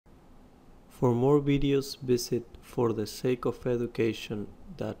For more videos, visit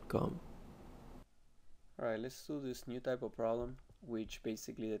forthesakeofeducation.com. Alright, let's do this new type of problem, which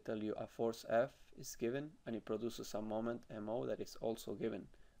basically they tell you a force F is given and it produces a moment MO that is also given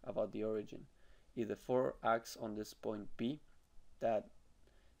about the origin. If the force acts on this point P that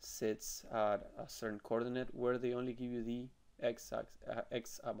sits at a certain coordinate where they only give you the x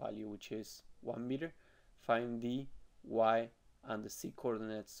value, which is 1 meter, find the y and the c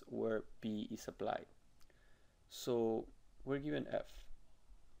coordinates where P is applied. So we're given F,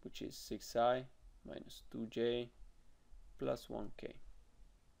 which is 6i minus 2j plus 1k.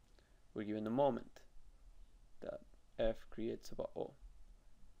 We're given the moment that F creates about O,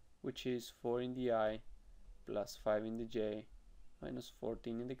 which is 4 in the I plus 5 in the j minus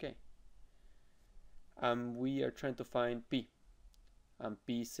 14 in the k. And we are trying to find P. And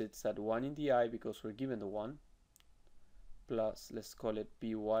P sits at 1 in the I because we're given the 1, plus, let's call it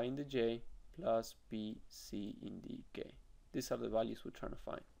Py in the j, plus Pc in the k. These are the values we're trying to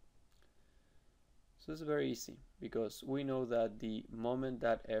find. So it's very easy because we know that the moment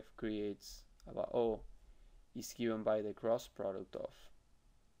that F creates about O is given by the cross product of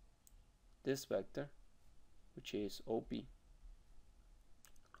this vector, which is OP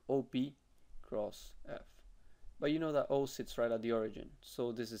cross F. But you know that O sits right at the origin,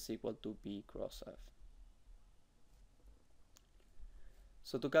 so this is equal to P cross F.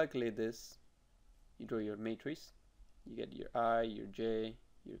 So to calculate this, you draw your matrix, you get your I, your J,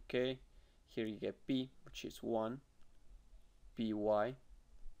 your K. Here you get P, which is 1, Py,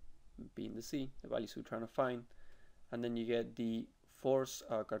 P in the C, the values we're trying to find, and then you get the force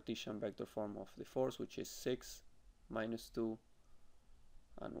Cartesian vector form of the force, which is 6, minus 2,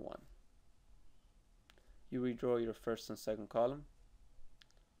 and 1. You redraw your first and second column,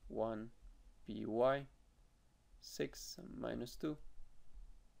 1, Py, 6, and minus 2.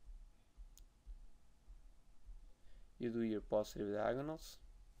 You do your positive diagonals.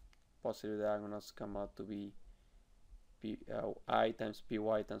 Positive diagonals come out to be I times Py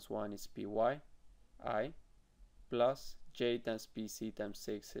times 1 is Py, I, plus j times Pc times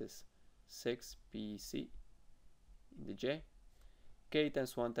 6 is 6 Pc in the j. K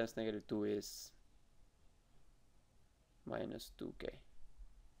times 1 times negative 2 is minus 2k.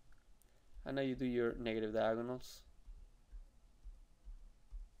 And now you do your negative diagonals.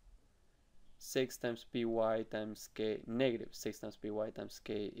 6 times Py times k, negative 6 times Py times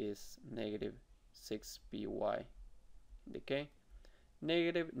k is negative 6 Py in the k.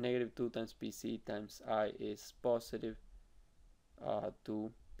 Negative 2 times Pc times I is positive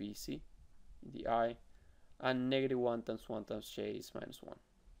 2 Pc in the I. And negative 1 times j is minus 1.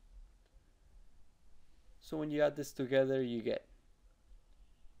 So when you add this together, you get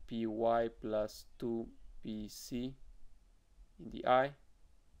Py plus 2 Pc in the I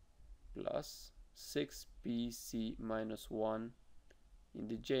plus 6 Pc minus 1 in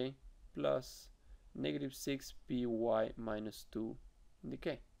the j plus negative 6 Py minus 2 in the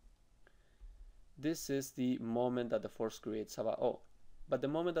k. This is the moment that the force creates about O. But the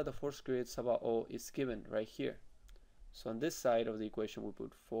moment that the force creates about O is given right here. So on this side of the equation we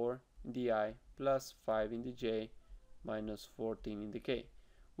put 4 in the I plus 5 in the j minus 14 in the k,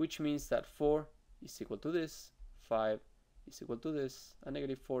 which means that 4 is equal to this, 5 is equal to this, and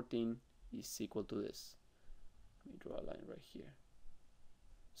negative 14 is equal to this. Let me draw a line right here.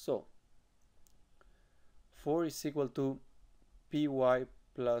 So 4 is equal to Py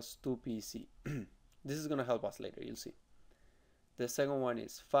plus 2Pc. This is going to help us later, you'll see. The second one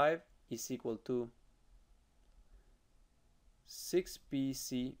is 5 is equal to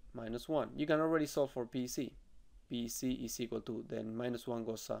 6Pc minus 1. You can already solve for Pc. Pc is equal to, then minus 1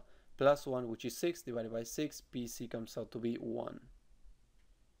 goes plus 1, which is 6 divided by 6. Pc comes out to be 1.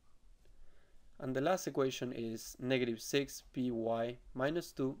 And the last equation is negative 6 Py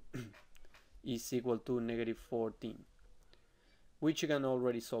minus 2 is equal to negative 14, which you can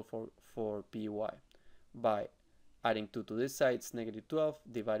already solve for Py. By adding 2 to this side, it's negative 12,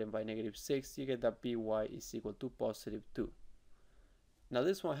 divided by negative 6, you get that Py is equal to positive 2. Now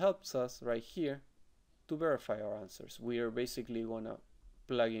this one helps us right here to verify our answers. We are basically going to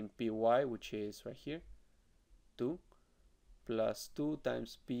plug in Py, which is right here, 2, plus 2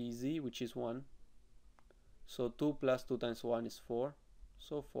 times Pz, which is 1. So 2 plus 2 times 1 is 4.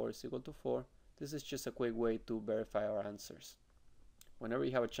 So 4 is equal to 4. This is just a quick way to verify our answers. Whenever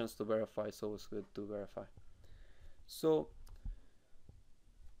you have a chance to verify, it's always good to verify. So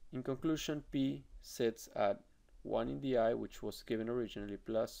in conclusion, P sits at 1 in the I, which was given originally,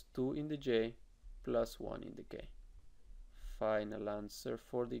 plus 2 in the j, plus 1 in the k. Final answer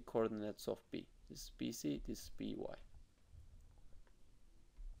for the coordinates of P. This is Pc, this is Py.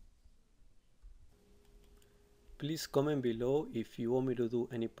 Please comment below if you want me to do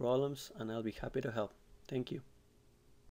any problems and I'll be happy to help. Thank you.